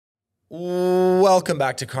Welcome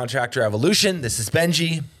back to Contractor Evolution. This is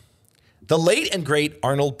Benji. The late and great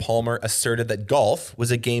Arnold Palmer asserted that golf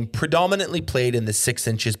was a game predominantly played in the 6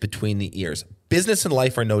 inches between the ears. Business and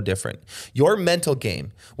life are no different. Your mental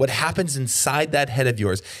game, what happens inside that head of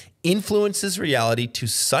yours, influences reality to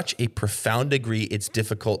such a profound degree it's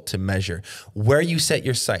difficult to measure. Where you set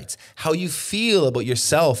your sights, how you feel about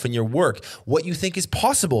yourself and your work, what you think is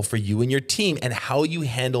possible for you and your team, and how you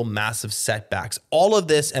handle massive setbacks. All of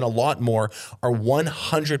this and a lot more are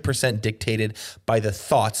 100% dictated by the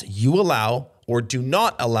thoughts you allow or do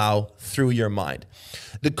not allow through your mind.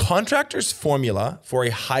 The Contractor's formula for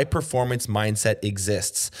a high-performance mindset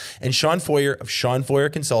exists, and Shawn Feurer of Shawn Feurer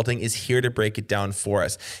Consulting is here to break it down for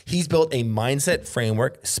us. He's built a mindset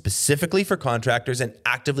framework specifically for contractors and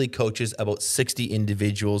actively coaches about 60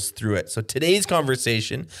 individuals through it. So today's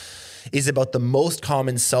conversation is about the most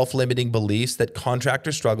common self-limiting beliefs that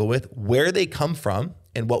contractors struggle with, where they come from,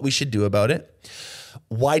 and what we should do about it,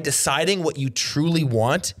 why deciding what you truly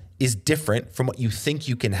want is different from what you think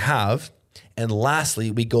you can have. And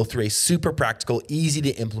lastly, we go through a super practical, easy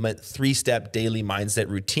to implement 3-step daily mindset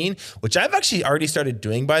routine, which I've actually already started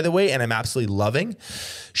doing, by the way, and I'm absolutely loving.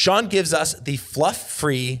 Shawn gives us the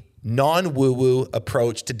fluff-free, non-woo-woo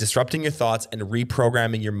approach to disrupting your thoughts and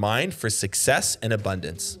reprogramming your mind for success and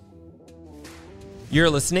abundance. You're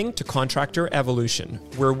listening to Contractor Evolution,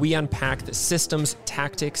 where we unpack the systems,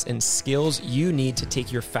 tactics, and skills you need to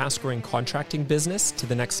take your fast-growing contracting business to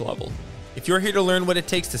the next level. If you're here to learn what it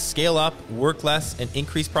takes to scale up, work less, and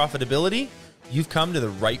increase profitability, you've come to the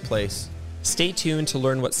right place. Stay tuned to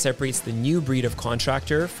learn what separates the new breed of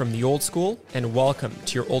contractor from the old school, and welcome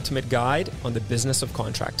to your ultimate guide on the business of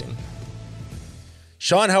contracting.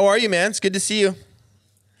 Shawn, how are you, man? It's good to see you.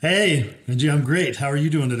 Hey, Benji, I'm great. How are you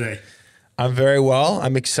doing today? I'm very well.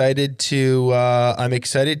 I'm excited to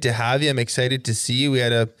have you. I'm excited to see you. We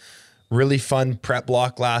had a really fun prep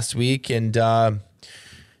block last week, and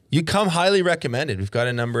you come highly recommended. We've got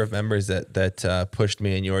a number of members that pushed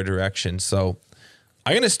me in your direction. So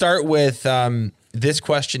I'm going to start with this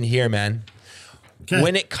question here, man. Okay.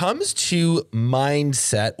 When it comes to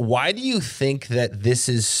mindset, why do you think that this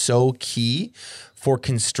is so key for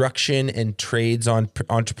construction and trades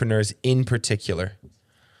entrepreneurs in particular?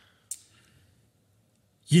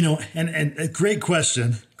 You know, and a great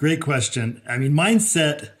question. Great question. I mean,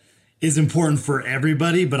 mindset is important for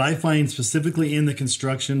everybody, but I find specifically in the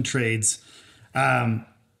construction trades, a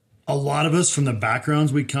lot of us from the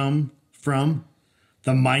backgrounds we come from,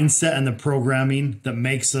 the mindset and the programming that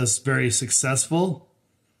makes us very successful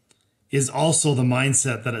is also the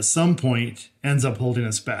mindset that at some point ends up holding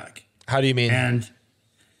us back. How do you mean? And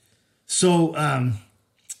so,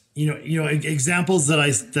 examples that I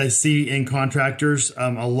see in contractors,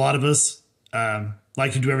 a lot of us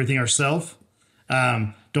like to do everything ourselves.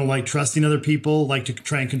 Don't like trusting other people, like to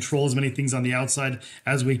try and control as many things on the outside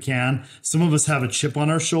as we can. Some of us have a chip on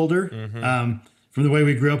our shoulder. From the way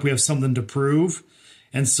we grew up, we have something to prove.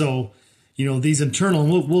 And so, these internal,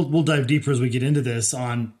 and we'll dive deeper as we get into this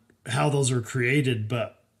on how those are created.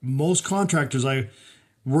 But most contractors I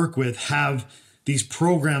work with have these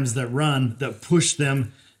programs that run that push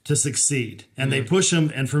them to succeed. And they push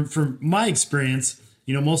them. And from my experience,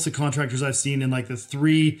 most of the contractors I've seen in like the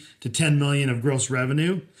 3 to 10 million of gross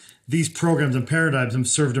revenue, these programs and paradigms have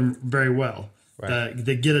served them very well. Right.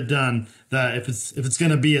 They get it done. If it's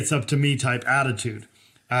going to be, it's up to me type attitude.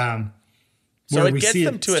 So it gets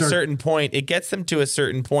them to a certain point. It gets them to a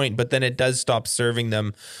certain point, but then it does stop serving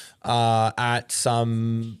them at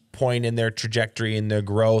some point in their trajectory, in their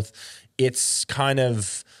growth. It's kind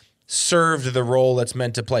of served the role that's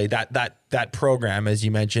meant to play. That program, as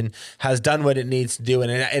you mentioned, has done what it needs to do, and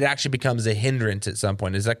it actually becomes a hindrance at some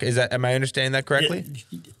point. Is that? Am I understanding that correctly?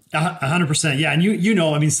 100%. Yeah, and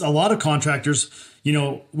I mean, a lot of contractors,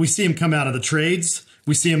 we see them come out of the trades.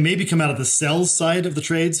 We see them maybe come out of the sales side of the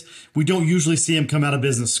trades. We don't usually see them come out of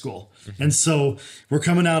business school. And so we're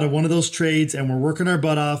coming out of one of those trades and we're working our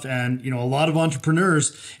butt off. And, a lot of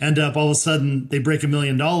entrepreneurs end up all of a sudden they break $1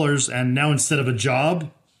 million. And now instead of a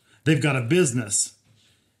job, they've got a business.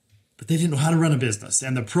 But they didn't know how to run a business.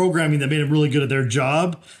 And the programming that made them really good at their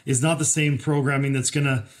job is not the same programming that's going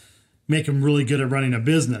to make them really good at running a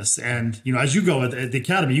business. And, as you go at the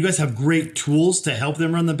academy, you guys have great tools to help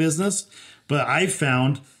them run the business. But I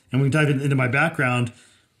found, and we can dive into my background,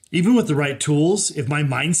 even with the right tools, if my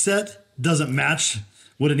mindset doesn't match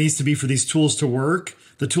what it needs to be for these tools to work,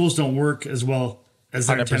 the tools don't work as well as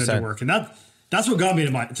they're intended to work. And that's what got me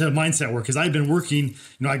to mindset work, because I'd been working,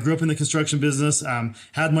 I grew up in the construction business,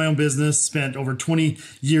 had my own business, spent over 20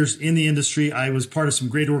 years in the industry. I was part of some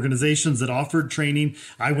great organizations that offered training.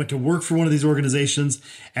 I went to work for one of these organizations.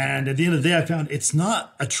 And at the end of the day, I found it's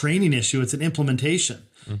not a training issue. It's an implementation.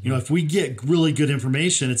 If we get really good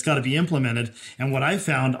information, it's got to be implemented. And what I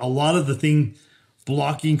found, a lot of the thing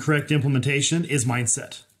blocking correct implementation is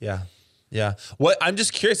mindset. Yeah. Yeah. I'm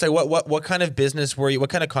just curious, like what kind of business were you, what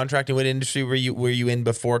kind of contracting, what industry were you in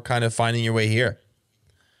before kind of finding your way here?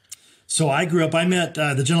 So I met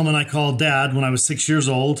the gentleman I called Dad when I was 6 years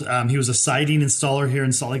old. He was a siding installer here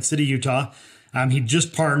in Salt Lake City, Utah. He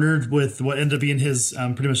just partnered with what ended up being his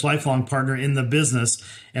pretty much lifelong partner in the business.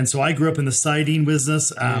 And so I grew up in the siding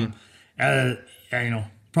business.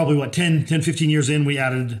 Probably 10, 15 years in, we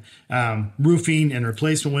added roofing and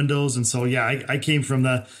replacement windows. And so, I came from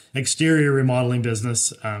the exterior remodeling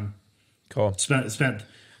business. Cool. Spent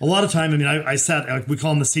a lot of time. I sat, we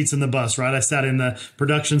call them the seats in the bus, right? I sat in the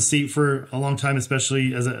production seat for a long time,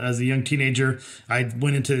 especially as a young teenager. I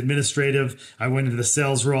went into administrative, I went into the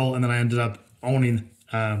sales role, and then I ended up owning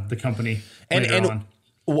the company later on.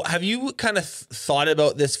 Have you kind of thought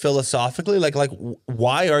about this philosophically? Like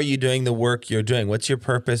why are you doing the work you're doing? What's your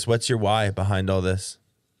purpose? What's your why behind all this?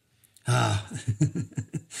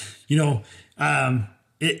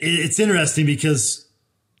 It's interesting because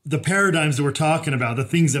the paradigms that we're talking about, the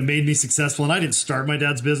things that made me successful, and I didn't start my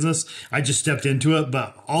dad's business, I just stepped into it.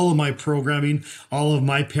 But all of my programming, all of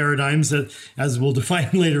my paradigms that, as we'll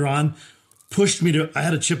define later on, pushed me I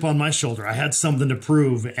had a chip on my shoulder. I had something to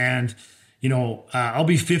prove. And I'll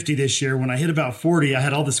be 50 this year. When I hit about 40, I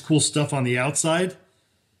had all this cool stuff on the outside,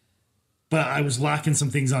 but I was lacking some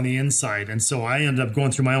things on the inside. And so I ended up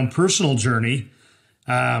going through my own personal journey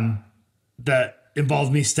that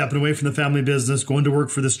involved me stepping away from the family business, going to work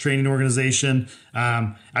for this training organization,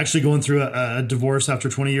 actually going through a divorce after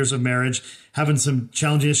 20 years of marriage, having some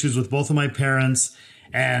challenging issues with both of my parents.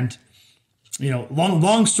 And,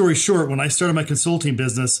 long story short, when I started my consulting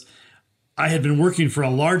business, I had been working for a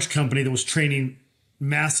large company that was training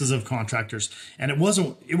masses of contractors, and it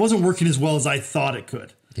wasn't working as well as I thought it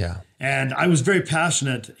could. Yeah. And I was very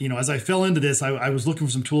passionate. As I fell into this, I was looking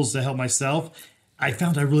for some tools to help myself. I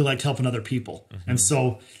found I really liked helping other people. Mm-hmm. And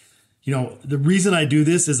so, the reason I do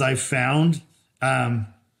this is I found,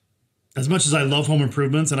 as much as I love home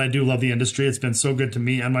improvements, and I do love the industry, it's been so good to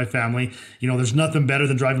me and my family. There's nothing better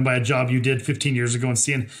than driving by a job you did 15 years ago and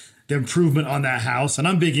seeing the improvement on that house. And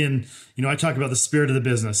I'm big in, I talk about the spirit of the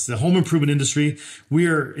business, the home improvement industry. We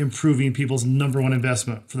are improving people's number one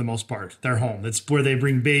investment for the most part, their home. It's where they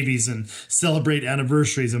bring babies and celebrate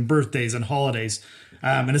anniversaries and birthdays and holidays.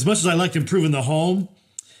 And as much as I like improving the home,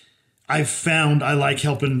 I've found I like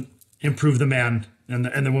helping improve the man and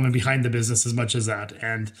the woman behind the business as much as that.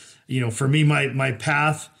 And, for me, my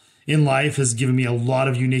path in life has given me a lot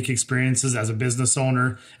of unique experiences as a business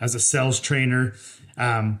owner, as a sales trainer.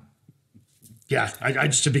 I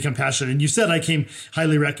just have become passionate. And you said I came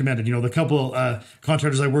highly recommended. The couple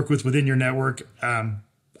contractors I work with within your network,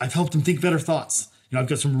 I've helped them think better thoughts. I've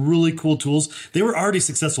got some really cool tools. They were already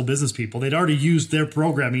successful business people. They'd already used their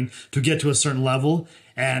programming to get to a certain level.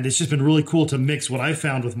 And it's just been really cool to mix what I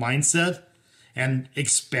found with mindset and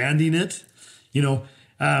expanding it.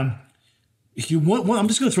 If you want, I'm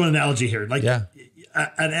just going to throw an analogy here.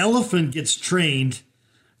 An elephant git's trained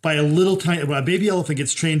by a baby elephant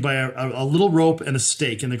gets trained by a little rope and a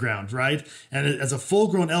stake in the ground, right? And as a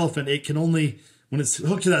full-grown elephant, it can only, when it's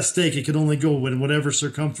hooked to that stake, it can only go in whatever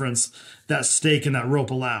circumference that stake and that rope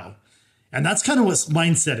allow. And that's kind of what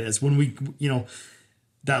mindset is. When we,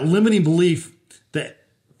 that limiting belief that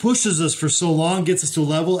pushes us for so long, gets us to a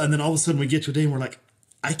level, and then all of a sudden we get to a day and we're like,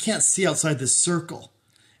 I can't see outside this circle.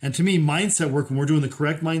 And to me, mindset work, when we're doing the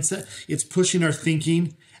correct mindset, it's pushing our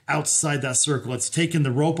thinking outside that circle. It's taking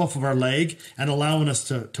the rope off of our leg and allowing us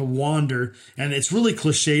to wander. And it's really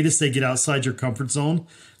cliche to say get outside your comfort zone.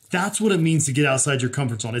 That's what it means to get outside your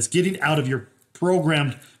comfort zone. It's getting out of your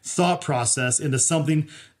programmed thought process into something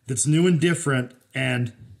that's new and different.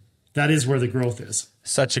 And that is where the growth is.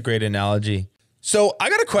 Such a great analogy. So I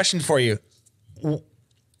got a question for you.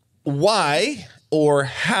 Why or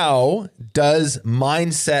how does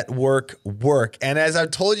mindset work? And as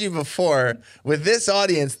I've told you before, with this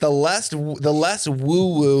audience, the less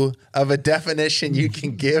woo-woo of a definition you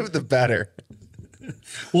can give, the better.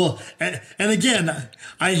 Well, and again,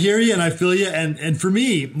 I hear you and I feel you. And for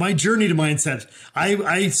me, my journey to mindset,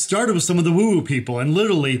 I started with some of the woo-woo people and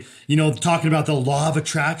literally, talking about the law of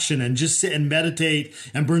attraction and just sit and meditate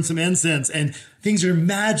and burn some incense and things are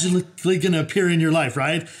magically going to appear in your life,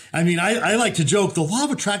 right? I mean, I like to joke, the law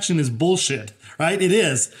of attraction is bullshit, right? It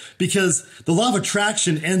is, because the law of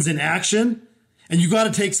attraction ends in action and you got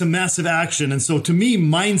to take some massive action. And so to me,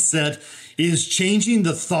 mindset is changing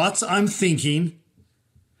the thoughts I'm thinking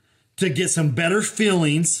to get some better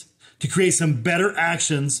feelings, to create some better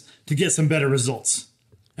actions, to get some better results.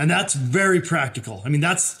 And that's very practical. I mean,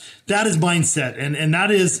 that is mindset. And that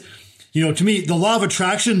is, to me, the law of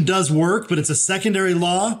attraction does work, but it's a secondary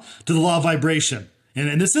law to the law of vibration.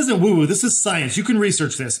 And this isn't woo-woo, this is science. You can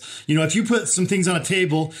research this. If you put some things on a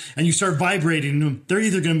table and you start vibrating them, they're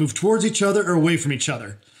either going to move towards each other or away from each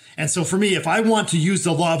other. And so for me, if I want to use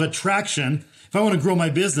the law of attraction, if I want to grow my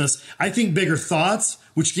business, I think bigger thoughts,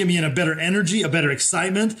 which give me a better energy, a better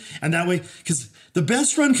excitement. And that way, because the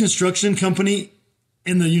best run construction company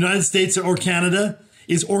in the United States or Canada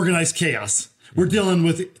is organized chaos. We're dealing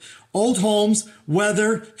with old homes,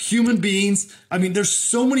 weather, human beings. I mean, there's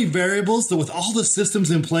so many variables that with all the systems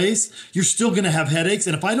in place, you're still going to have headaches.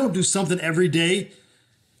 And if I don't do something every day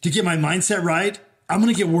to get my mindset right, I'm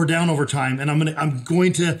going to get wore down over time and I'm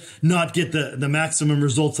going to not get the maximum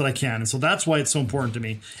results that I can. And so that's why it's so important to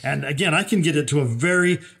me. And again, I can get it to a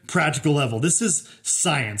very practical level. This is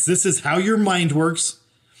science. This is how your mind works.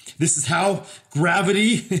 This is how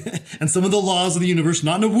gravity and some of the laws of the universe,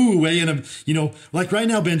 not in a woo way. And, like right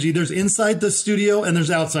now, Benji, there's inside the studio and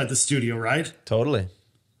there's outside the studio, right? Totally.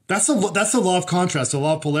 That's the law of contrast, the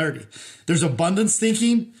law of polarity. There's abundance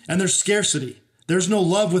thinking and there's scarcity. There's no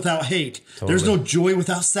love without hate. Totally. There's no joy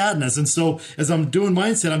without sadness. And so as I'm doing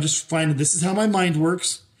mindset, I'm just finding this is how my mind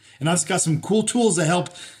works. And I've got some cool tools that help,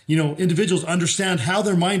 individuals understand how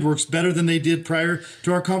their mind works better than they did prior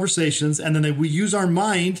to our conversations. And then we use our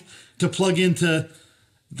mind to plug into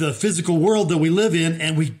the physical world that we live in,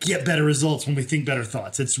 and we get better results when we think better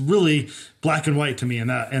thoughts. It's really black and white to me in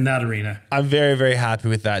that arena. I'm very, very happy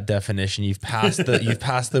with that definition. You've passed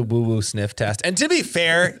the woo-woo sniff test. And to be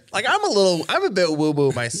fair, like I'm a bit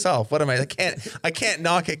woo-woo myself. What am I? I can't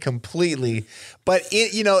knock it completely, but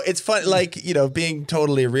it's fun. Like, being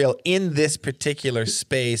totally real in this particular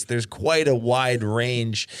space, there's quite a wide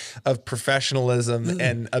range of professionalism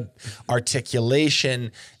and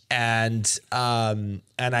articulation. And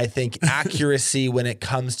I think accuracy when it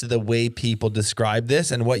comes to the way people describe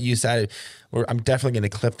this and what you said, I'm definitely going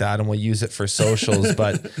to clip that and we'll use it for socials.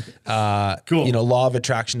 But, cool. Law of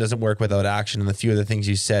attraction doesn't work without action. And the few of the things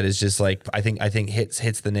you said is just like, I think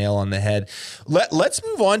hits the nail on the head. Let's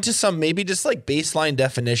move on to some maybe just like baseline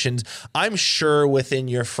definitions. I'm sure within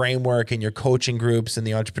your framework and your coaching groups and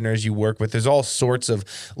the entrepreneurs you work with, there's all sorts of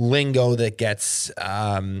lingo that gets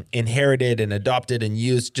inherited and adopted and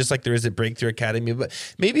used, just like there is at Breakthrough Academy. But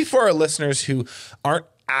maybe for our listeners who aren't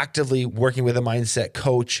actively working with a mindset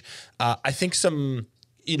coach, I think some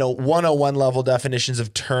 101 level definitions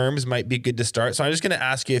of terms might be good to start. So I'm just going to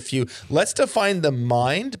ask you a few. Let's define the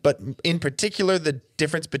mind, but in particular the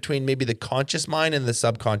difference between maybe the conscious mind and the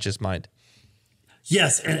subconscious mind.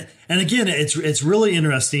 Yes, and again, it's really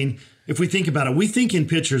interesting. If we think about it, we think in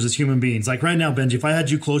pictures as human beings. Like right now, Benji, if I had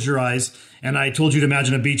you close your eyes and I told you to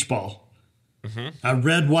imagine a beach ball. Mm-hmm. A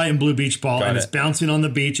red, white, and blue beach ball, and it's bouncing on the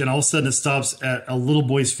beach, and all of a sudden it stops at a little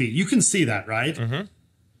boy's feet. You can see that, right? Mm-hmm.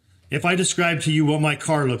 If I describe to you what my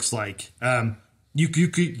car looks like, you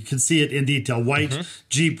can see it in detail. White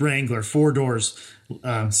Jeep Wrangler, 4 doors,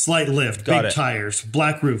 slight lift, big tires,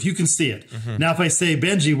 black roof. You can see it. Mm-hmm. Now, if I say,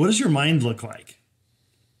 Benji, what does your mind look like?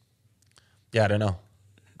 Yeah, I don't know.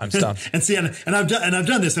 I'm stumped. and I've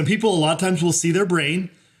done this, and people a lot of times will see their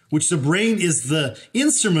brain, which the brain is the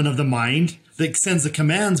instrument of the mind that sends the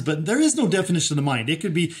commands, but there is no definition of the mind. It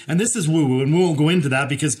could be, and this is woo-woo, and we won't go into that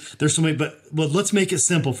because there's so many, but let's make it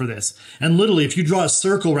simple for this. And literally, if you draw a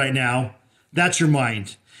circle right now, that's your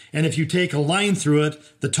mind. And if you take a line through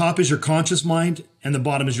it, the top is your conscious mind and the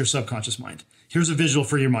bottom is your subconscious mind. Here's a visual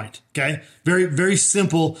for your mind, okay? Very, very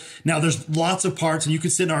simple. Now, there's lots of parts, and you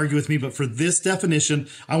can sit and argue with me, but for this definition,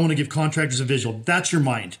 I want to give contractors a visual. That's your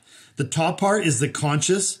mind. The top part is the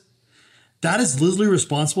conscious. That is literally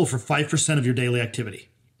responsible for 5% of your daily activity.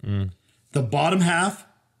 Mm. The bottom half,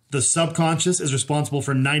 the subconscious, is responsible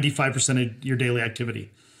for 95% of your daily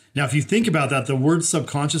activity. Now, if you think about that, the word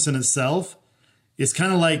subconscious in itself is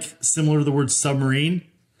kind of like similar to the word submarine.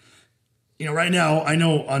 Right now, I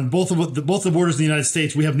know on both the borders of the United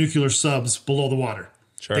States, we have nuclear subs below the water.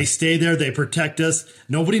 Sure. They stay there. They protect us.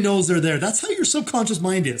 Nobody knows they're there. That's how your subconscious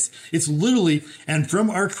mind is. It's literally, and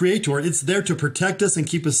from our creator, it's there to protect us and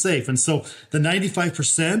keep us safe. And so the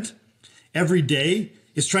 95% every day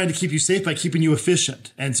is trying to keep you safe by keeping you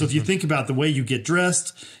efficient. And so if you think about the way you get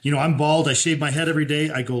dressed, I'm bald. I shave my head every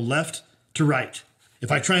day. I go left to right.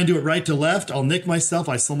 If I try and do it right to left, I'll nick myself.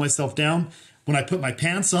 I slow myself down. When I put my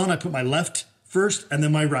pants on, I put my left first and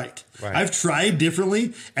then my right. I've tried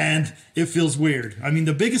differently and it feels weird. I mean,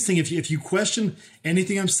 the biggest thing, if you question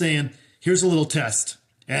anything I'm saying, here's a little test.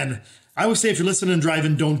 And I would say if you're listening and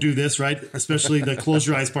driving, don't do this, right? Especially the close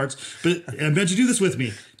your eyes parts. But I bet you do this with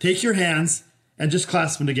me. Take your hands and just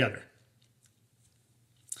clasp them together.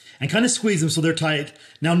 And kind of squeeze them so they're tight.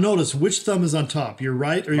 Now notice which thumb is on top, your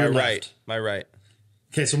right or your left? My right.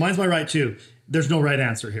 Okay, so mine's my right too. There's no right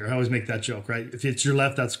answer here. I always make that joke, right? If it's your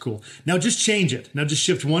left, that's cool. Now just change it. Now just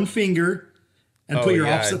shift one finger and put your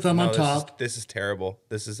opposite thumb on top. This is terrible.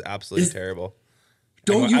 This is absolutely terrible.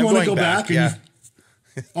 Don't you want to go back? Yeah.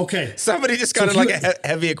 Okay. Somebody just got in like a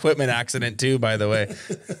heavy equipment accident too, by the way.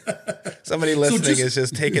 Somebody listening is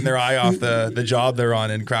just taking their eye off the job they're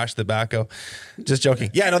on and crashed the backhoe. Just joking.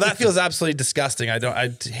 Yeah, no, that feels absolutely disgusting. I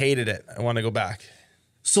hated it. I want to go back.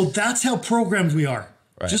 So that's how programmed we are.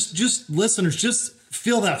 Right. Just listeners, just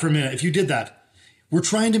feel that for a minute. If you did that, we're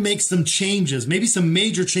trying to make some changes, maybe some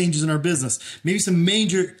major changes in our business, maybe some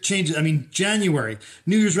major changes. I mean, January,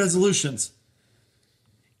 New Year's resolutions.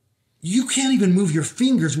 You can't even move your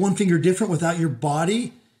fingers, one finger different without your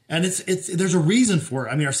body. And there's a reason for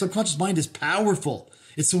it. I mean, our subconscious mind is powerful.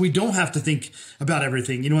 It's so we don't have to think about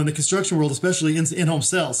everything. In the construction world, especially in-home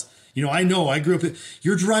sales, I grew up,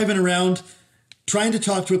 you're driving around trying to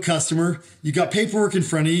talk to a customer. You got paperwork in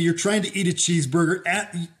front of you. You're trying to eat a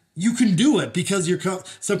cheeseburger. You can do it because your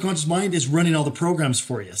subconscious mind is running all the programs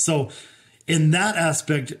for you. So in that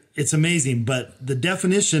aspect, it's amazing. But the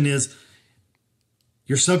definition is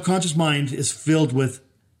your subconscious mind is filled with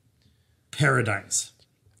paradigms.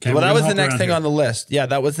 Okay, well, that was the next thing on the list. Yeah,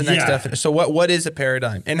 that was the next definition. So what is a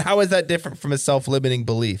paradigm? And how is that different from a self-limiting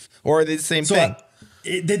belief? Or are they the same thing?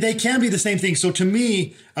 They can be the same thing. So to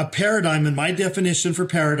me, a paradigm, and my definition for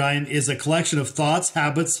paradigm, is a collection of thoughts,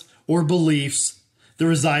 habits, or beliefs that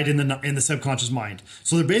reside in the subconscious mind.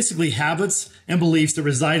 So they're basically habits and beliefs that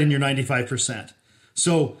reside in your 95%.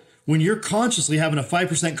 So when you're consciously having a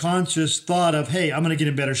 5% conscious thought of, hey, I'm going to get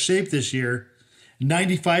in better shape this year,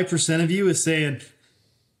 95% of you is saying,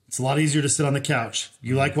 it's a lot easier to sit on the couch.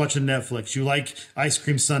 You like watching Netflix. You like ice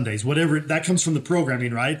cream sundaes, whatever. That comes from the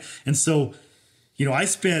programming, right? And so, I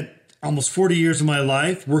spent almost 40 years of my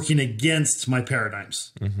life working against my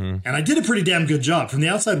paradigms. Mm-hmm. And I did a pretty damn good job. From the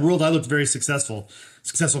outside world, I looked very successful.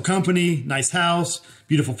 Successful company, nice house,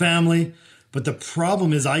 beautiful family. But the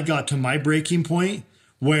problem is I got to my breaking point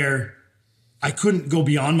where I couldn't go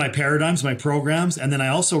beyond my paradigms, my programs. And then I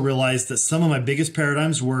also realized that some of my biggest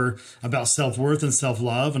paradigms were about self-worth and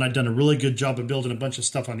self-love. And I'd done a really good job of building a bunch of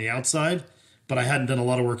stuff on the outside, but I hadn't done a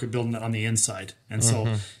lot of work at building it on the inside. And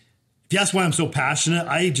so that's why I'm so passionate.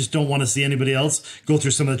 I just don't want to see anybody else go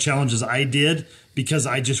through some of the challenges I did, because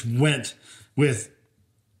I just went with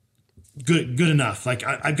good enough. Like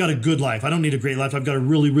I've got a good life. I don't need a great life. I've got a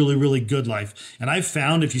really, really, really good life. And I've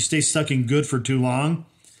found if you stay stuck in good for too long,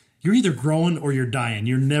 you're either growing or you're dying.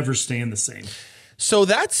 You're never staying the same. So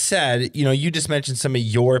that said, you just mentioned some of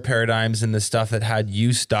your paradigms and the stuff that had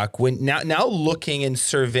you stuck. When now looking and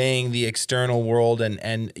surveying the external world,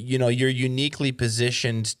 and you're uniquely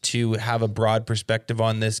positioned to have a broad perspective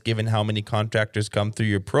on this, given how many contractors come through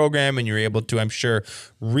your program, and you're able to, I'm sure,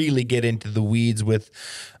 really get into the weeds with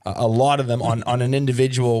a lot of them on an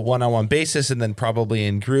individual one-on-one basis, and then probably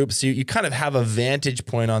in groups. So you kind of have a vantage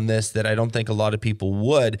point on this that I don't think a lot of people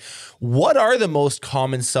would. What are the most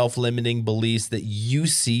common self-limiting beliefs that you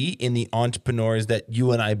see in the entrepreneurs that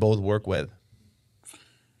you and I both work with?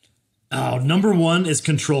 Oh, number one is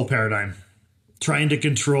control paradigm. Trying to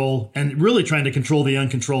control, and really trying to control the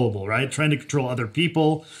uncontrollable, right? Trying to control other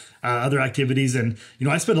people, other activities. And,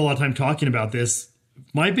 I spent a lot of time talking about this.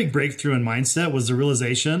 My big breakthrough in mindset was the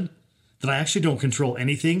realization that I actually don't control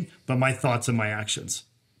anything but my thoughts and my actions.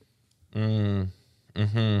 You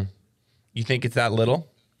think it's that little?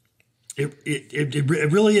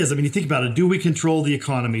 It really is. I mean, you think about it. Do we control the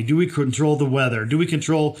economy? Do we control the weather? Do we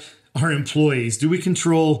control our employees? Do we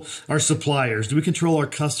control our suppliers? Do we control our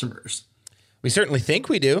customers? We certainly think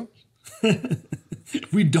we do.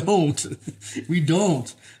 We don't.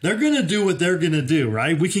 They're going to do what they're going to do,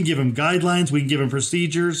 right? We can give them guidelines. We can give them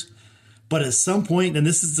procedures. But at some point, and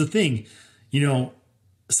this is the thing,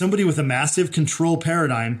 somebody with a massive control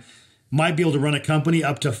paradigm might be able to run a company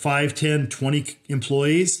up to 5, 10, 20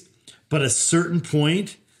 employees. But at a certain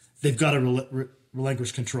point, they've got to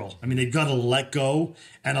relinquish control. I mean, they've got to let go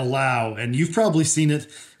and allow. And you've probably seen it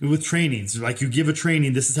with trainings. Like you give a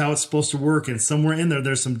training, this is how it's supposed to work. And somewhere in there,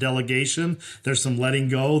 there's some delegation, there's some letting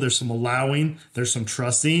go, there's some allowing, there's some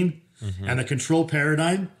trusting. And the control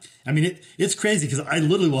paradigm. I mean, it's crazy because I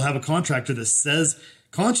literally will have a contractor that says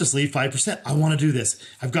consciously 5%, I want to do this.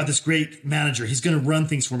 I've got this great manager. He's going to run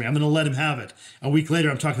things for me. I'm going to let him have it. A week later,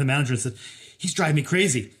 I'm talking to the manager and said, he's driving me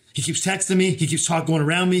crazy. He keeps texting me. He keeps going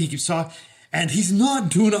around me. He keeps talking. And he's not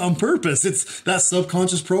doing it on purpose. It's that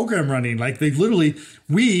subconscious program running. Like we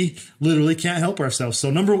literally can't help ourselves. So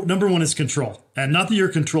number one is control. And not that you're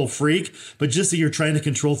a control freak, but just that you're trying to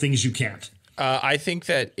control things you can't. I think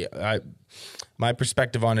that my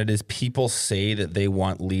perspective on it is people say that they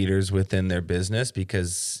want leaders within their business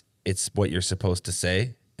because it's what you're supposed to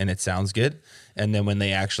say and it sounds good. And then when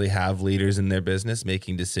they actually have leaders in their business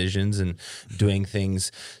making decisions and doing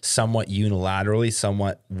things somewhat unilaterally,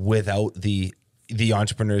 somewhat without the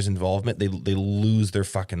entrepreneur's involvement, they lose their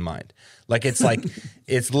fucking mind. Like it's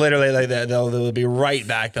literally like that. They'll be right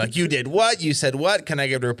back. They're like, you did what? You said what? Can I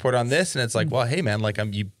give a report on this? And it's like, well, hey man, like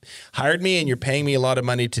you hired me and you're paying me a lot of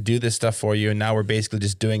money to do this stuff for you. And now we're basically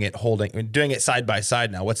just doing it side by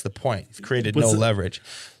side now. What's the point? You've created no leverage.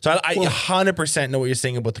 So I 100% know what you're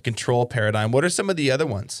saying about the control paradigm. What are some of the other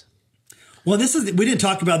ones? Well, we didn't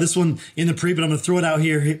talk about this one in the pre, but I'm going to throw it out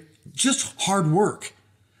here. Just hard work.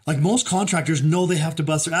 Like most contractors know they have to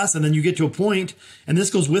bust their ass, and then you get to a point, and this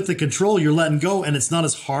goes with the control, you're letting go, and it's not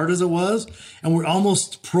as hard as it was, and we're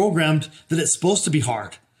almost programmed that it's supposed to be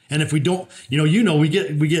hard. And if we don't, we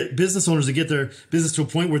get business owners that get their business to a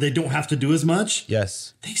point where they don't have to do as much.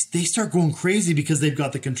 Yes. They start going crazy because they've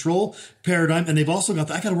got the control paradigm, and they've also got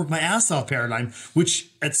the I got to work my ass off paradigm, which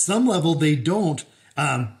at some level they don't,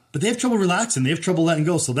 but they have trouble relaxing. They have trouble letting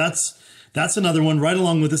go. So that's another one. Right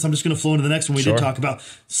along with this, I'm just going to flow into the next one. We did talk about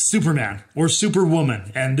Superman or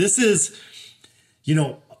Superwoman. And this is,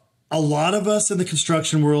 a lot of us in the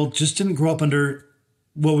construction world just didn't grow up under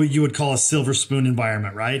what you would call a silver spoon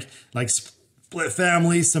environment, right? Like split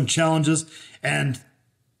families, some challenges. And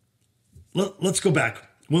let's go back.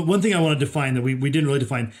 One thing I want to define that we didn't really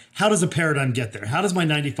define, how does a paradigm get there? How does my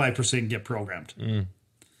 95% get programmed?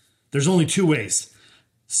 There's only two ways.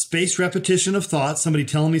 Spaced repetition of thoughts, somebody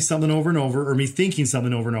telling me something over and over, or me thinking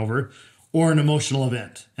something over and over, or an emotional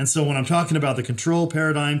event. And so when I'm talking about the control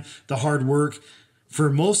paradigm, the hard work, for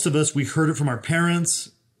most of us, we heard it from our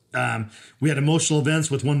parents. We had emotional events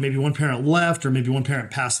with maybe one parent left, or maybe one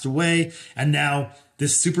parent passed away. And now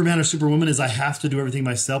this Superman or Superwoman is I have to do everything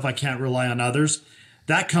myself. I can't rely on others.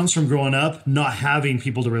 That comes from growing up, not having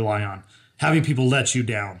people to rely on, having people let you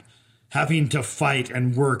down, having to fight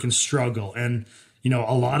and work and struggle. And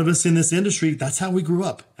a lot of us in this industry, that's how we grew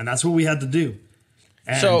up, and that's what we had to do.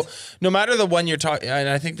 And so no matter the one you're talking, and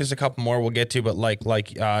I think there's a couple more we'll get to, but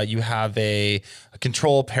you have a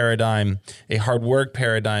control paradigm, a hard work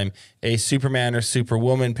paradigm, a Superman or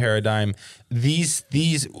Superwoman paradigm. These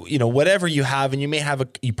whatever you have, and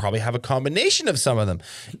you probably have a combination of some of them.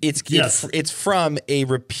 It's from a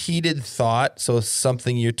repeated thought, so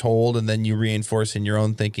something you're told and then you reinforce in your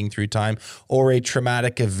own thinking through time, or a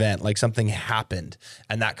traumatic event, like something happened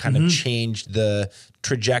and that kind of changed the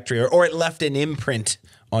trajectory, or it left an imprint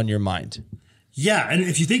on your mind. Yeah, and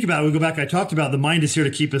if you think about it, we go back, I talked about the mind is here to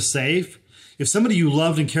keep us safe. If somebody you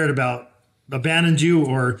loved and cared about abandoned you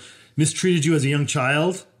or mistreated you as a young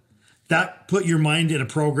child, that put your mind in a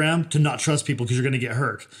program to not trust people because you're going to get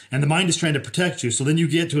hurt. And the mind is trying to protect you. So then you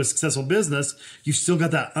get to a successful business, you've still got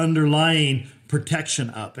that underlying protection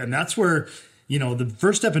up. And that's where, the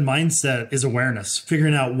first step in mindset is awareness,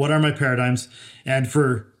 figuring out what are my paradigms. And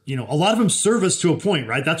for, a lot of them serve us to a point,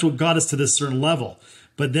 right? That's what got us to this certain level.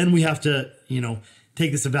 But then we have to,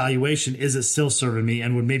 take this evaluation. Is it still serving me?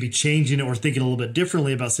 And would maybe changing it or thinking a little bit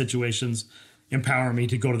differently about situations empower me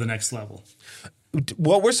to go to the next level?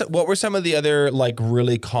 What were some of the other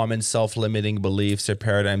really common self-limiting beliefs or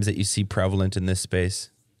paradigms that you see prevalent in this space?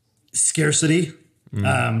 Scarcity,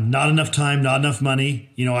 not enough time, not enough money.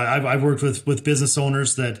 I've worked with business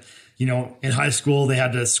owners that, in high school, they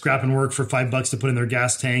had to scrap and work for $5 to put in their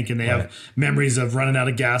gas tank, and they have memories of running out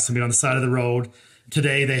of gas and being on the side of the road.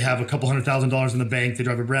 Today, they have a couple $100,000 in the bank. They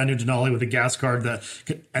drive a brand new Denali with a gas card,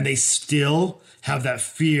 and they still have that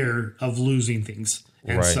fear of losing things.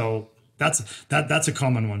 And so that's a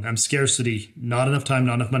common one. Scarcity, not enough time,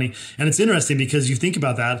 not enough money. And it's interesting because you think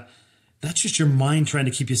about that, that's just your mind trying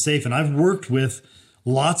to keep you safe. And I've worked with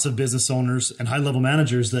lots of business owners and high-level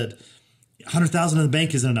managers that 100,000 in the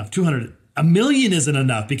bank isn't enough. 200, $1 million isn't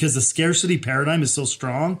enough because the scarcity paradigm is so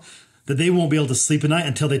strong that they won't be able to sleep at night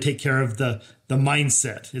until they take care of the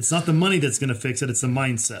mindset. It's not the money that's going to fix it. It's the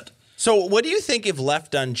mindset. So what do you think, if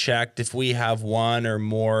left unchecked, if we have one or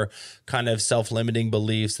more kind of self-limiting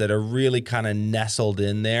beliefs that are really kind of nestled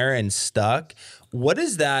in there and stuck, what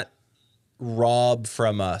does that rob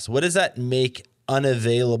from us? What does that make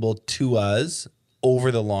unavailable to us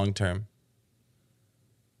over the long term?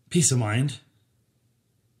 Peace of mind.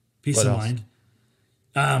 Peace What of else?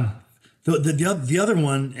 mind. The other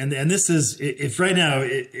one, and this is, if right now,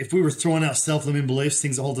 if we were throwing out self-limiting beliefs,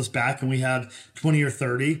 things that hold us back, and we had 20 or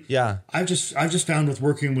 30, Yeah. I've just found with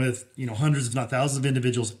working with, hundreds if not thousands of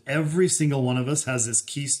individuals, every single one of us has this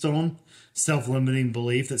keystone self-limiting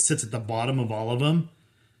belief that sits at the bottom of all of them,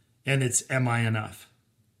 and it's, am I enough?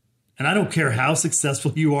 And I don't care how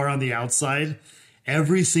successful you are on the outside,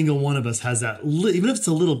 every single one of us has that, even if it's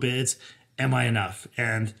a little bit, it's, am I enough?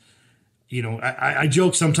 And I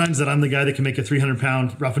joke sometimes that I'm the guy that can make a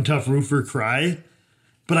 300-pound rough and tough roofer cry,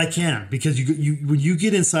 but I can't, because when you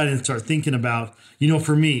get inside and start thinking about,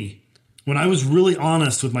 for me, when I was really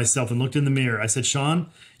honest with myself and looked in the mirror, I said, Shawn,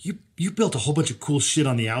 you built a whole bunch of cool shit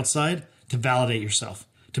on the outside to validate yourself,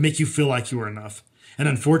 to make you feel like you are enough. And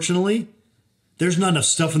unfortunately, there's not enough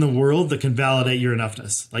stuff in the world that can validate your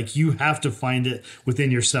enoughness. Like, you have to find it within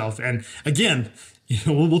yourself. And again,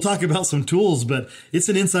 we'll talk about some tools, but it's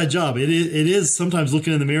an inside job. It is sometimes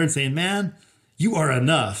looking in the mirror and saying, man, you are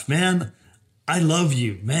enough. Man, I love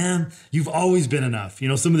you. Man, you've always been enough.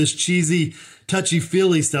 Some of this cheesy,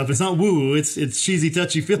 touchy-feely stuff. It's not woo-woo. It's cheesy,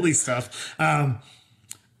 touchy-feely stuff.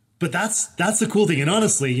 But that's the cool thing. And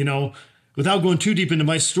honestly, without going too deep into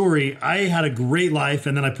my story, I had a great life,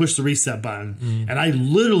 and then I pushed the reset button. And I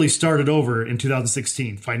literally started over in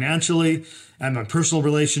 2016, financially and my personal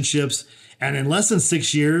relationships. And in less than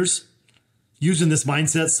 6 years, using this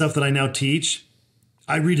mindset stuff that I now teach,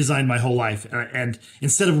 I redesigned my whole life. And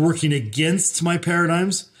instead of working against my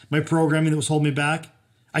paradigms, my programming that was holding me back,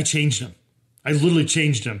 I changed them. I literally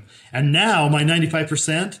changed them. And now my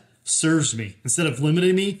 95% serves me. Instead of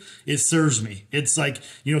limiting me, it serves me. It's like,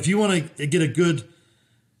 if you want to get a good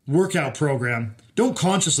workout program, don't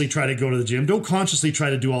consciously try to go to the gym. Don't consciously try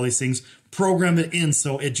to do all these things. Program it in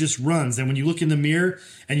so it just runs. And when you look in the mirror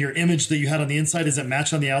and your image that you had on the inside doesn't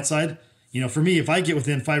match on the outside, for me, if I get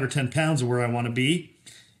within 5 or 10 pounds of where I want to be,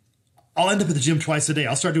 I'll end up at the gym twice a day.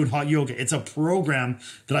 I'll start doing hot yoga. It's a program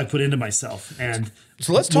that I put into myself. And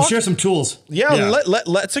so we'll share some tools. Yeah.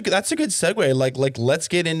 That's a good segue. Like let's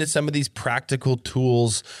get into some of these practical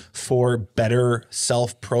tools for better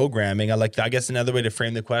self-programming. I guess another way to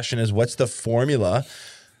frame the question is, what's the formula?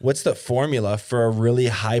 What's the formula for a really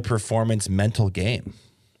high performance mental game?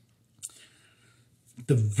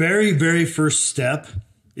 The very, very first step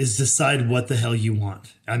is decide what the hell you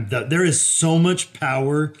want. And there is so much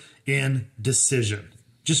power in decision.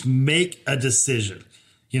 Just make a decision.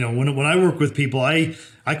 When I work with people, I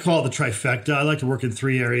call it the trifecta. I like to work in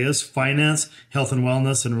 3 areas: finance, health and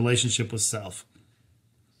wellness, and relationship with self.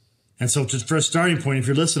 And so just for a starting point, if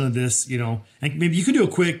you're listening to this, and maybe you can do a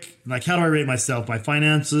quick, like, how do I rate myself? My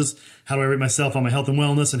finances, how do I rate myself on my health and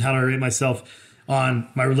wellness, and how do I rate myself on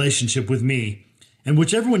my relationship with me? And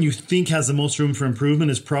whichever one you think has the most room for improvement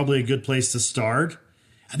is probably a good place to start.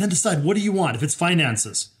 And then decide, what do you want? If it's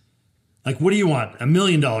finances, like, what do you want? $1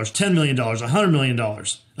 million, $10 million, $100 million.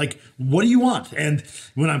 Like, what do you want? And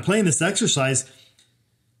when I'm playing this exercise,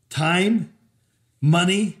 time,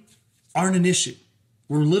 money aren't an issue.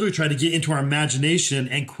 We're literally trying to get into our imagination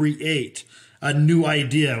and create a new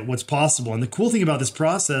idea of what's possible. And the cool thing about this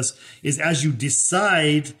process is, as you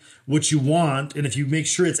decide what you want, and if you make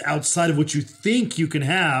sure it's outside of what you think you can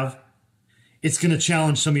have, it's going to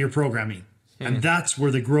challenge some of your programming. And that's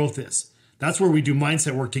where the growth is. That's where we do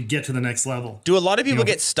mindset work to get to the next level. Do a lot of people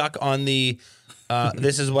get stuck on the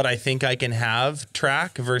this is what I think I can have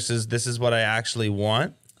track versus this is what I actually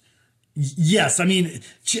want? Yes. I mean,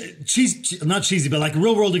 not cheesy, but like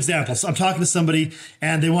real world examples. I'm talking to somebody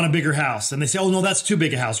and they want a bigger house, and they say, oh, no, that's too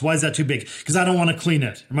big a house. Why is that too big? Because I don't want to clean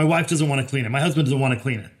it. Or my wife doesn't want to clean it. My husband doesn't want to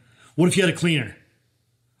clean it. What if you had a cleaner?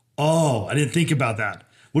 Oh, I didn't think about that.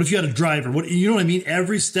 What if you had a driver? You know what I mean?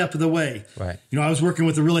 Every step of the way. Right. I was working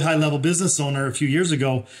with a really high level business owner a few years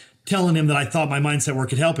ago, telling him that I thought my mindset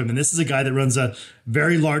work could help him. And this is a guy that runs a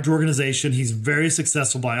very large organization. He's very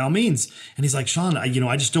successful by all means. And he's like, Shawn, I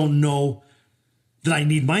just don't know that I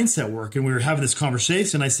need mindset work. And we were having this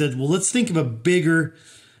conversation. I said, well, let's think of a bigger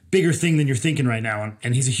thing than you're thinking right now.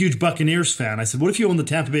 And he's a huge Buccaneers fan. I said, what if you own the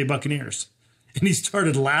Tampa Bay Buccaneers? And he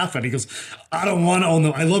started laughing. He goes, I don't want to own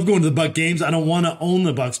them. I love going to the Buc games. I don't want to own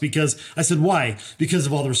the Bucs because I said, why? Because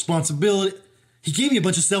of all the responsibility. He gave me a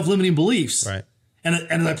bunch of self-limiting beliefs. Right. And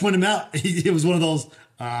as I pointed him out, it was one of those,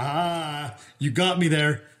 You got me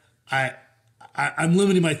there. I'm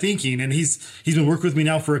limiting my thinking, and he's been working with me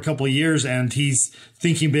now for a couple of years, and he's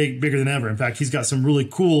thinking bigger than ever. In fact, he's got some really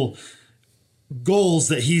cool goals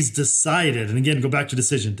that he's decided. And again, go back to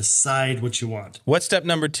decision. Decide what you want. What's step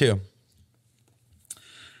number 2?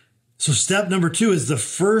 So step number 2 is the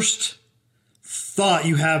first thought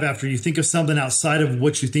you have after you think of something outside of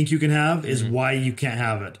what you think you can have is why you can't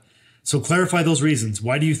have it. So clarify those reasons.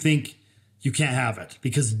 Why do you think you can't have it?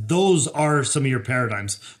 Because those are some of your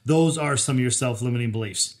paradigms. Those are some of your self-limiting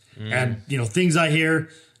beliefs. And, things I hear,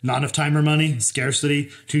 not enough time or money, scarcity,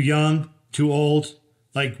 too young, too old,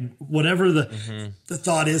 like whatever the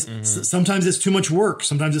thought is. Sometimes it's too much work.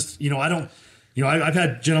 Sometimes it's, I've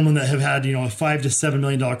had gentlemen that have had, a $5 to $7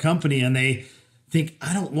 million company, and they think,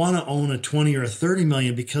 I don't want to own a 20 or a 30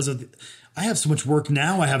 million because I have so much work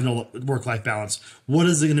now. I have no work-life balance. What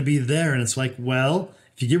is it going to be there? And it's like, well,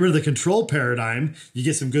 if you get rid of the control paradigm, you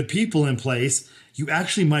get some good people in place, you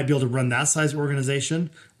actually might be able to run that size organization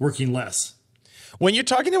working less. When you're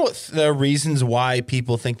talking about the reasons why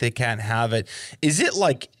people think they can't have it, is it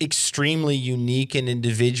like extremely unique and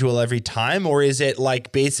individual every time? Or is it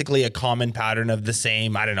like basically a common pattern of the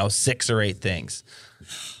same, 6 or 8 things?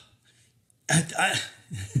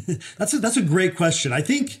 That's a great question. I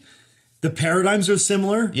think the paradigms are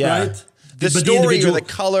similar, right? The story or the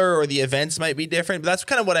color or the events might be different, but that's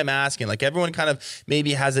kind of what I'm asking. Like everyone kind of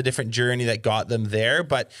maybe has a different journey that got them there.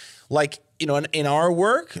 But like, in our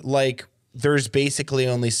work, like there's basically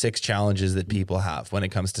only 6 challenges that people have when it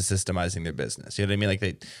comes to systemizing their business. You know what I mean? Like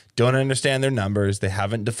they don't understand their numbers. They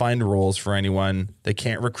haven't defined roles for anyone. They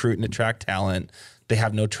can't recruit and attract talent. They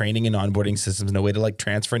have no training and onboarding systems, no way to like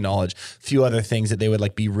transfer knowledge, a few other things that they would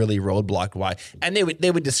like be really roadblocked by. And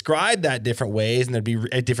they would describe that different ways, and there'd be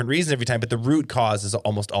a different reason every time, but the root cause is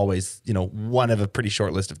almost always, one of a pretty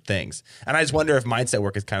short list of things. And I just wonder if mindset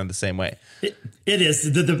work is kind of the same way. It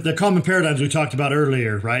is. The common paradigms we talked about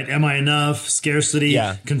earlier, right? Am I enough? Scarcity,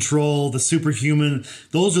 control, the superhuman.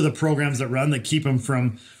 Those are the programs that run that keep them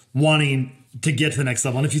from wanting to get to the next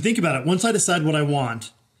level. And if you think about it, once I decide what I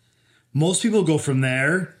want, most people go from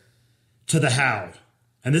there to the how.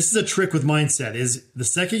 And this is a trick with mindset, is the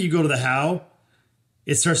second you go to the how,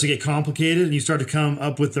 it starts to get complicated and you start to come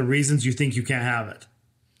up with the reasons you think you can't have it.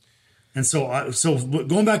 And so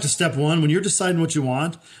going back to step 1, when you're deciding what you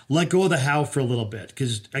want, let go of the how for a little bit.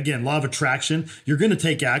 Because again, law of attraction, you're going to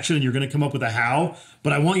take action and you're going to come up with a how,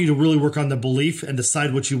 but I want you to really work on the belief and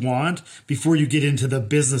decide what you want before you get into the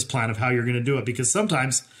business plan of how you're going to do it. Because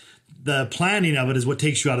sometimes the planning of it is what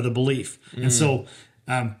takes you out of the belief. And so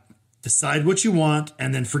decide what you want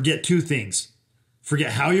and then forget 2 things.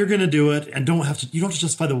 Forget how you're going to do it, and you don't have to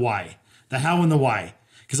justify the why, the how and the why.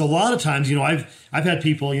 Because a lot of times, I've had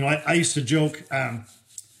people, I used to joke, I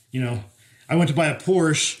went to buy a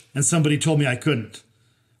Porsche and somebody told me I couldn't.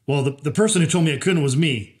 Well, the person who told me I couldn't was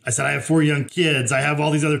me. I said, I have 4 young kids. I have all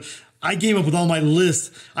these I came up with all my lists.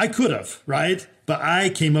 I could have, right? But I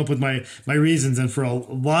came up with my reasons. And for a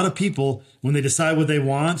lot of people, when they decide what they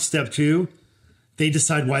want, step 2, they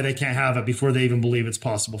decide why they can't have it before they even believe it's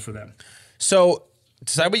possible for them. So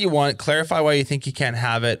decide what you want, clarify why you think you can't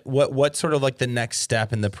have it. What's sort of like the next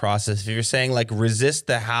step in the process? If you're saying like resist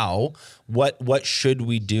the how, what should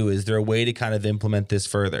we do? Is there a way to kind of implement this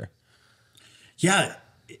further? Yeah,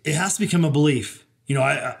 it has to become a belief.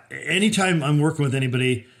 Anytime I'm working with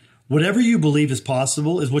anybody, whatever you believe is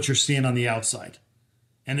possible is what you're seeing on the outside.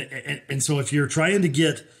 And so if you're trying to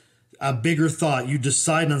get a bigger thought, you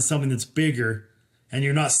decide on something that's bigger and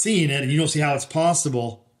you're not seeing it and you don't see how it's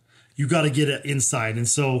possible, you got to get it inside. And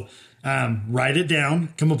so write it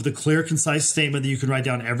down, come up with a clear, concise statement that you can write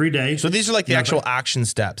down every day. So these are like the actual action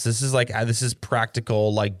steps. This is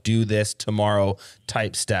practical, like do this tomorrow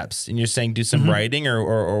type steps. And you're saying do some writing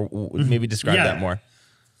or maybe describe that more.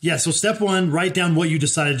 Yeah. So step 1, write down what you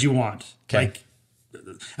decided you want. Okay.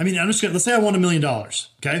 Let's say I want $1 million.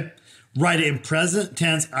 Okay. Write it in present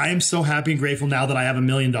tense. I am so happy and grateful now that I have $1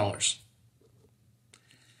 million.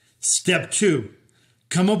 Step 2,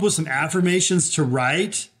 come up with some affirmations to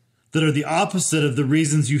write that are the opposite of the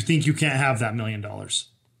reasons you think you can't have that $1 million.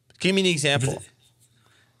 Give me an example.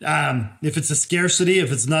 If it's a scarcity,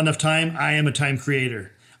 if it's not enough time, I am a time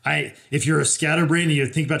creator. If you're a scatterbrain and you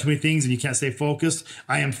think about too many things and you can't stay focused,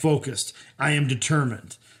 I am focused. I am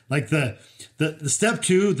determined. Like the step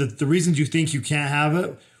 2, the reasons you think you can't have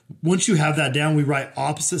it. Once you have that down, we write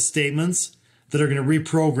opposite statements that are going to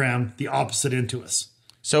reprogram the opposite into us.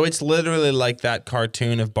 So it's literally like that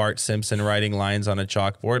cartoon of Bart Simpson writing lines on a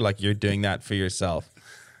chalkboard, like you're doing that for yourself.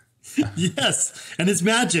 Yes. And it's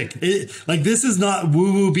magic. This is not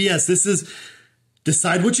woo-woo BS. This is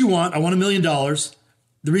decide what you want. I want $1 million.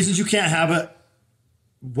 the reasons you can't have it,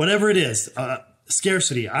 whatever it is,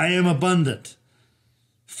 scarcity, I am abundant,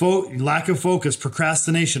 lack of focus,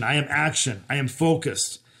 procrastination, I am action, I am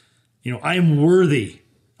focused, I am worthy.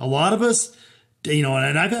 A lot of us, and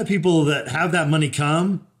I've had people that have that money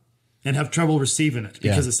come and have trouble receiving it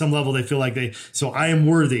because at some level they feel like so I am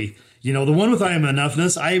worthy. The one with I am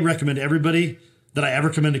enoughness, I recommend everybody that I ever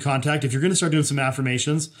come into contact, if you're going to start doing some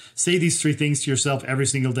affirmations, say these 3 things to yourself every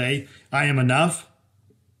single day. I am enough.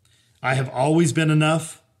 I have always been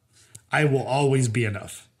enough. I will always be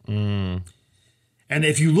enough. And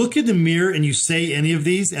if you look in the mirror and you say any of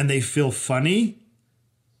these and they feel funny,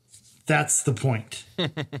 that's the point.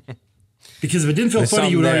 Because if it didn't feel funny,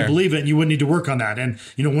 you would already believe it and you wouldn't need to work on that. And,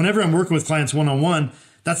 whenever I'm working with clients one-on-one,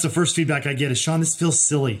 that's the first feedback I get is, Shawn, this feels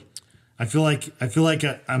silly. I feel like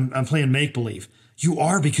I'm playing make-believe. You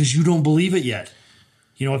are, because you don't believe it yet.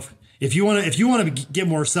 If you want to get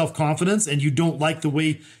more self-confidence and you don't like the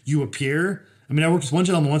way you appear. I worked with one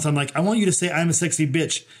gentleman once. I'm like, I want you to say I'm a sexy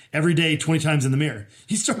bitch every day 20 times in the mirror.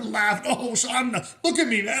 He started laughing. Oh, Shawn, look at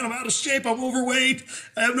me, man. I'm out of shape. I'm overweight.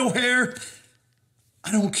 I have no hair.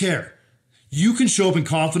 I don't care. You can show up in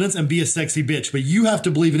confidence and be a sexy bitch, but you have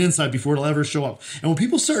to believe it inside before it'll ever show up. And when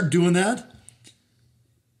people start doing that,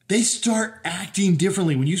 they start acting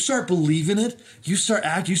differently. When you start believing it, you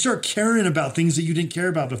start caring about things that you didn't care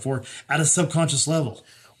about before at a subconscious level.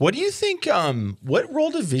 What do you think, what role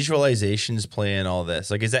do visualizations play in all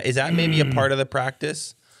this? Like, is that maybe a part of the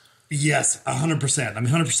practice? Yes, 100%.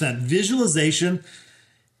 100%. Visualization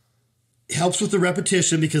helps with the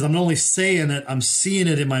repetition because I'm not only saying it, I'm seeing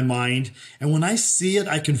it in my mind. And when I see it,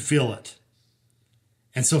 I can feel it.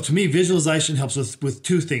 And so to me, visualization helps with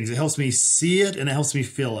 2 things. It helps me see it and it helps me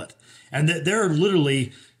feel it. And there are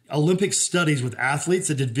literally Olympic studies with athletes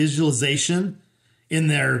that did visualization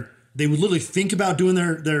they would literally think about doing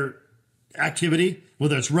their activity,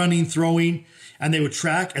 whether it's running, throwing, and they would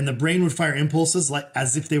track and the brain would fire impulses like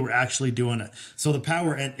as if they were actually doing it. So the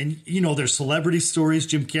power and there's celebrity stories.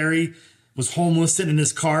 Jim Carrey was homeless, sitting in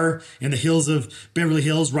his car in the hills of Beverly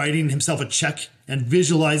Hills, writing himself a check and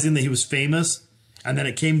visualizing that he was famous. And then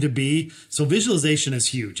it came to be. So visualization is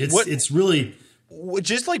huge. It's really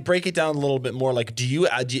just like break it down a little bit more. Like,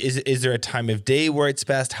 is there a time of day where it's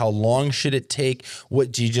best? How long should it take?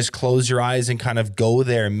 What do you just close your eyes and kind of go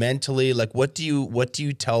there mentally? Like, what do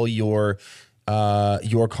you tell your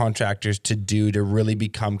contractors to do to really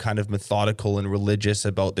become kind of methodical and religious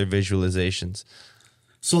about their visualizations?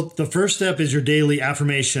 So the first step is your daily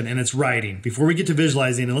affirmation, and it's writing. Before we get to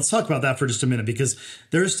visualizing, and let's talk about that for just a minute, because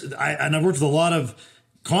I've worked with a lot of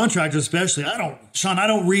contractors, especially. Shawn, I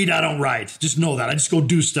don't read, I don't write. Just know that. I just go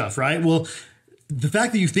do stuff, right? Well, the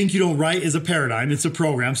fact that you think you don't write is a paradigm. It's a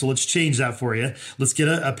program. So let's change that for you. Let's get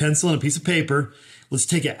a pencil and a piece of paper. Let's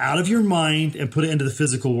take it out of your mind and put it into the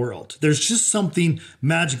physical world. There's just something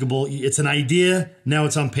magical. It's an idea. Now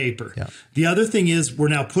it's on paper. Yeah. The other thing is we're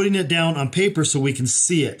now putting it down on paper so we can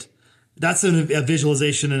see it. That's a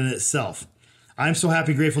visualization in itself. I'm so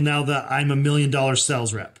happy, grateful now that I'm $1 million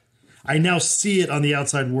sales rep. I now see it on the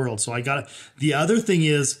outside world. So I got it. The other thing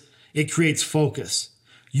is it creates focus.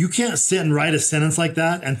 You can't sit and write a sentence like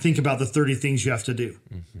that and think about the 30 things you have to do,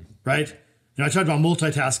 right? I talked about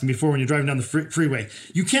multitasking before when you're driving down the freeway.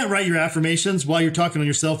 You can't write your affirmations while you're talking on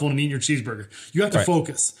your cell phone and eating your cheeseburger. You have to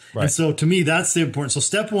focus. Right. And so to me, that's the important. So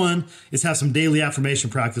step 1 is have some daily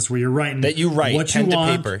affirmation practice where you're writing what you want. Pen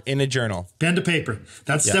to paper in a journal. Pen to paper.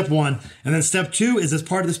 That's step 1. And then step 2 is as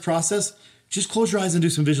part of this process, just close your eyes and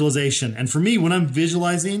do some visualization. And for me, when I'm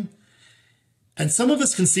visualizing, and some of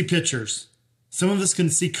us can see pictures. Some of us can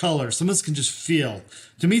see color. Some of us can just feel.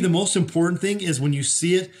 To me, the most important thing is when you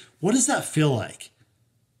see it, what does that feel like?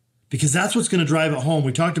 Because that's what's going to drive it home.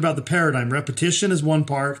 We talked about the paradigm. Repetition is one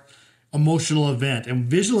part, emotional event. And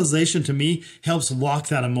visualization to me helps lock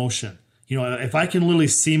that emotion. If I can literally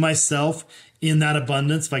see myself in that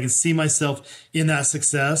abundance, if I can see myself in that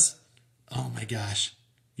success, oh my gosh,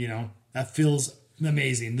 that feels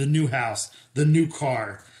amazing. The new house, the new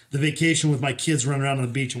car, the vacation with my kids running around on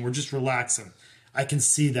the beach and we're just relaxing. I can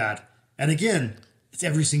see that. And again, it's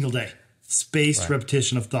every single day. Spaced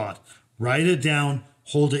repetition of thought. Write it down,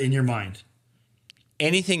 hold it in your mind.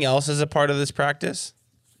 Anything else as a part of this practice?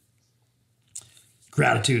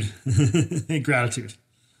 Gratitude. Gratitude.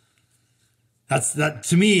 That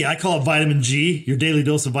to me, I call it vitamin G, your daily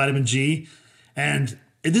dose of vitamin G. And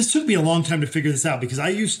this took me a long time to figure this out because I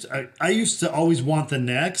used to always want the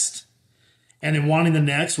next. And in wanting the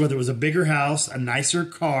next, whether it was a bigger house, a nicer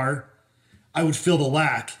car, I would feel the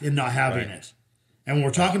lack in not having it. And when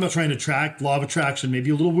we're talking about trying to attract, law of attraction,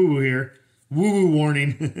 maybe a little woo-woo here, woo-woo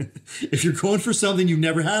warning. If you're going for something you've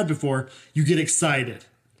never had before, you get excited.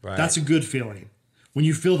 Right. That's a good feeling. When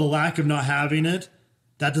you feel the lack of not having it,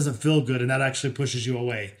 that doesn't feel good, and that actually pushes you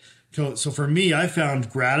away. So for me, I found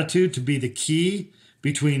gratitude to be the key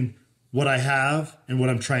between what I have and what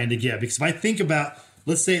I'm trying to get. Because if I think about,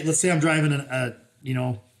 let's say I'm driving a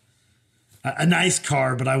nice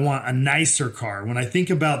car, but I want a nicer car. When I think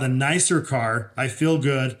about the nicer car, I feel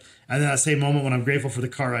good. And then that same moment when I'm grateful for the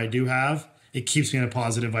car I do have, it keeps me in a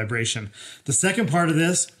positive vibration. The second part of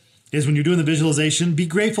this is when you're doing the visualization, be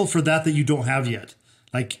grateful for that you don't have yet.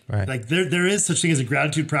 Like there is such thing as a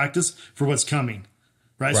gratitude practice for what's coming.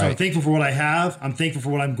 Right? So I'm thankful for what I have. I'm thankful for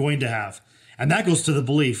what I'm going to have. And that goes to the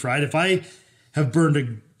belief, right? If I have burned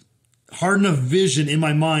a hard enough vision in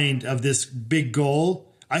my mind of this big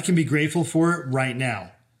goal, I can be grateful for it right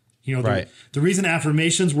now. The reason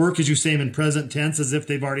affirmations work is you say them in present tense as if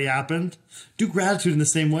they've already happened. Do gratitude in the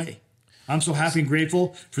same way. I'm so happy and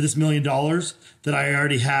grateful for this $1 million that I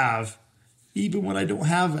already have, even when I don't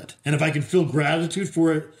have it. And if I can feel gratitude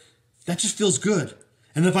for it, that just feels good.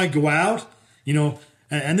 And if I go out,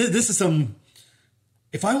 and this is something,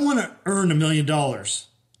 if I want to earn $1 million,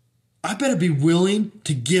 I better be willing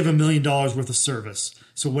to give $1 million worth of service.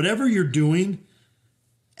 So whatever you're doing,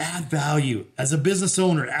 add value. As a business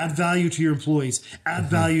owner, add value to your employees, add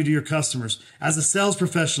value to your customers. As a sales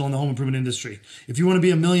professional in the home improvement industry, if you want to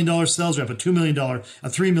be $1 million sales rep, a $2 million, a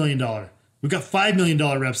 $3 million, we've got $5 million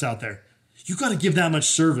reps out there. You got to give that much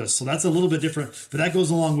service. So that's a little bit different, but that goes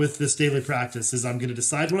along with this daily practice is I'm going to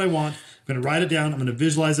decide what I want. I'm going to write it down. I'm going to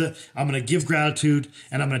visualize it. I'm going to give gratitude,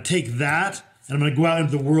 and I'm going to take that and I'm going to go out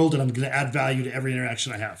into the world and I'm going to add value to every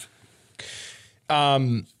interaction I have.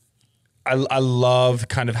 I love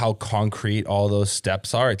kind of how concrete all those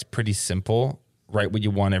steps are. It's pretty simple. Write what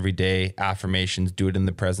you want every day, affirmations, do it in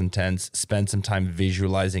the present tense, spend some time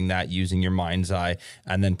visualizing that using your mind's eye,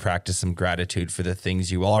 and then practice some gratitude for the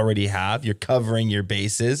things you already have. You're covering your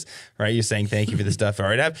bases, right? You're saying thank you for the stuff I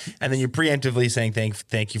already have. And then you're preemptively saying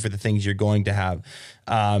thank you for the things you're going to have.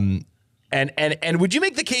 And would you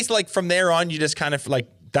make the case like from there on, you just kind of like,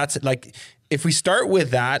 that's like, if we start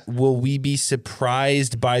with that, will we be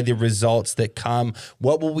surprised by the results that come?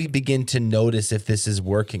 What will we begin to notice if this is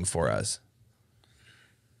working for us?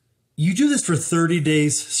 You do this for 30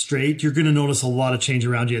 days straight, you're going to notice a lot of change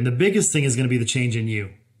around you. And the biggest thing is going to be the change in you.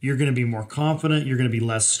 You're going to be more confident. You're going to be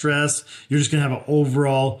less stressed. You're just going to have an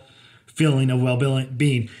overall feeling of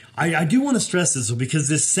well-being. I do want to stress this because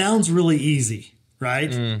this sounds really easy, right?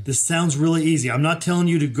 This sounds really easy. I'm not telling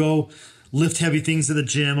you to go lift heavy things at the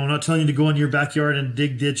gym. I'm not telling you to go into your backyard and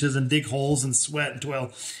dig ditches and dig holes and sweat and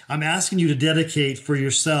toil. I'm asking you to dedicate for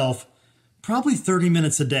yourself probably 30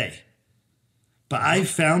 minutes a day. But I've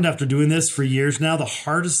found after doing this for years now, the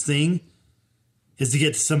hardest thing is to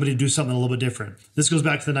get somebody to do something a little bit different. This goes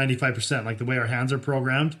back to the 95%, like the way our hands are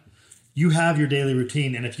programmed. You have your daily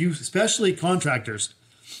routine. And if you, especially contractors,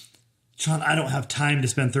 Shawn, I don't have time to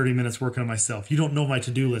spend 30 minutes working on myself. You don't know my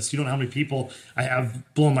to-do list. You don't know how many people I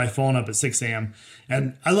have blowing my phone up at 6 a.m.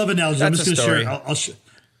 And I love analogies. I'm just going to share.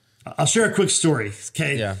 I'll share a quick story.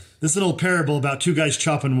 Okay. Yeah. This is an old parable about two guys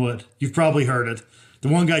chopping wood. You've probably heard it. The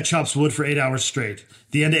one guy chops wood for 8 hours straight. At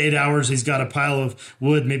the end of 8 hours, he's got a pile of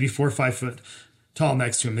wood, maybe 4 or 5 foot tall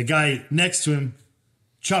next to him. The guy next to him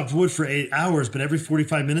chopped wood for 8 hours, but every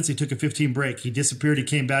 45 minutes, he took a 15 break. He disappeared. He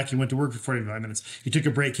came back. He went to work for 45 minutes. He took a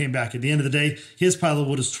break, came back. At the end of the day, his pile of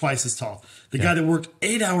wood is twice as tall. The guy that worked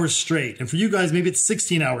 8 hours straight, and for you guys, maybe it's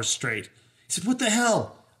 16 hours straight. He said, what the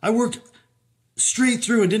hell? I worked straight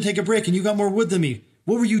through and didn't take a break, and you got more wood than me.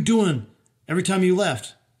 What were you doing every time you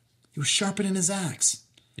left? He was sharpening his axe.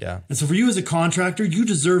 Yeah. And so for you as a contractor, you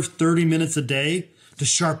deserve 30 minutes a day to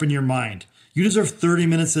sharpen your mind. You deserve 30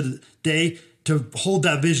 minutes a day to hold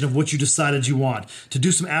that vision of what you decided you want, to do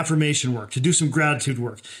some affirmation work, to do some gratitude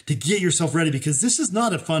work, to get yourself ready, because this is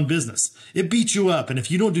not a fun business. It beats you up. And if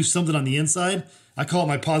you don't do something on the inside, I call it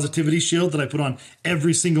my positivity shield that I put on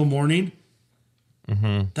every single morning.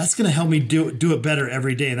 That's going to help me do it better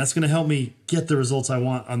every day. And that's going to help me get the results I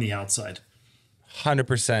want on the outside.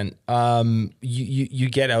 100%. You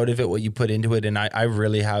get out of it what you put into it. And I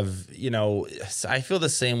really have, I feel the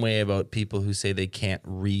same way about people who say they can't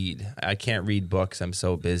read. I can't read books. I'm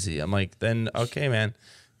so busy. I'm like, then, okay, man,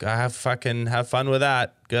 go have fun with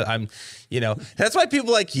that. Good. That's why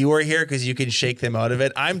people like you are here, because you can shake them out of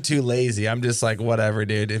it. I'm too lazy. I'm just like, whatever,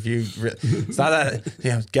 dude. It's not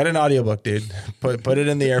that, get an audiobook, dude. Put it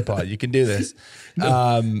in the AirPod. You can do this.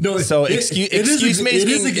 Excuse me. It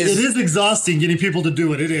is exhausting getting people to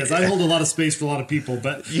do it. It is. I hold a lot of space for a lot of people,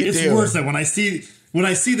 but it's worth it. When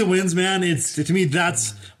I see the wins, man, to me,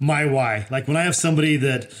 that's my why. Like when I have somebody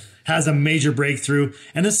that has a major breakthrough,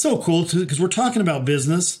 and it's so cool because we're talking about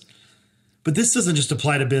business, But this doesn't just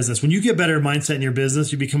apply to business. When you get better mindset in your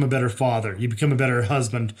business, you become a better father. You become a better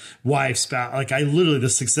husband, wife, spouse. Like the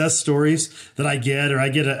success stories that I get, or I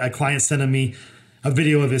get a client sending me a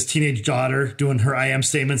video of his teenage daughter doing her I am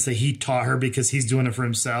statements that he taught her because he's doing it for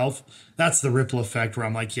himself. That's the ripple effect where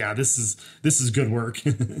I'm like, yeah, this is good work.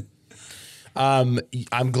 I'm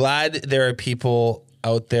glad there are people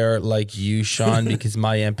out there like you, Shawn, because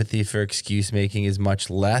my empathy for excuse making is much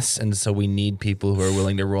less, and so we need people who are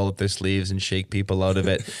willing to roll up their sleeves and shake people out of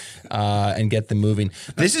it, and get them moving.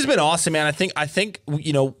 This has been awesome, man. I think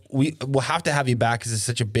we'll have to have you back because it's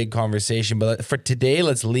such a big conversation. But for today,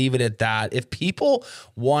 let's leave it at that. If people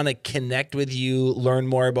want to connect with you, learn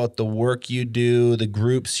more about the work you do, the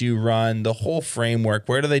groups you run, the whole framework,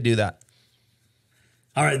 where do they do that?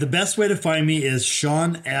 All right, the best way to find me is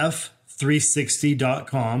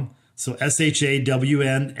ShawnF360.com. So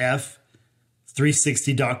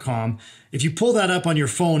ShawnF360.com. If you pull that up on your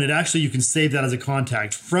phone, you can save that as a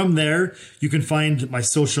contact. From there, you can find my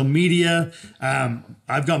social media.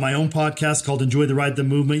 I've got my own podcast called Enjoy the Ride, the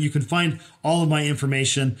Movement. You can find all of my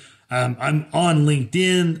information. I'm on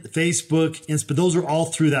LinkedIn, Facebook, but those are all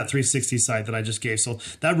through that 360 site that I just gave. So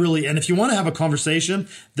that really, and if you want to have a conversation,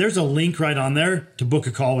 there's a link right on there to book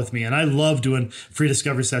a call with me. And I love doing free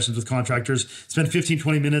discovery sessions with contractors. Spend 15,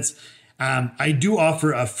 20 minutes. I do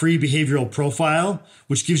offer a free behavioral profile,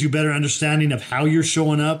 which gives you better understanding of how you're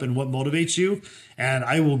showing up and what motivates you. And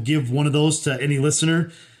I will give one of those to any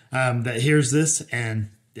listener that hears this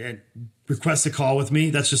and request a call with me.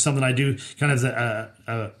 That's just something I do kind of as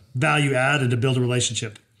a value add and to build a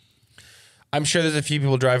relationship. I'm sure there's a few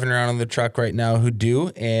people driving around on the truck right now who do.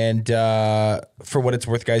 And for what it's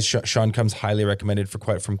worth, guys, Shawn comes highly recommended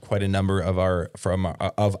from quite a number of our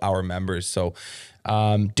members. So,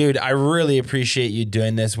 dude, I really appreciate you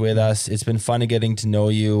doing this with us. It's been fun getting to know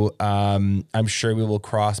you. I'm sure we will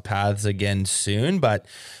cross paths again soon, but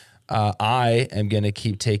I am going to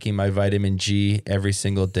keep taking my vitamin G every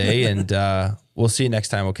single day, and we'll see you next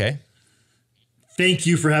time, okay? Thank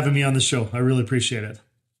you for having me on the show. I really appreciate it.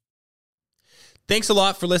 Thanks a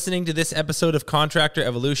lot for listening to this episode of Contractor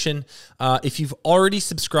Evolution. If you've already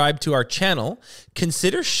subscribed to our channel,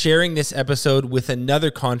 consider sharing this episode with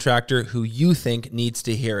another contractor who you think needs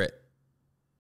to hear it.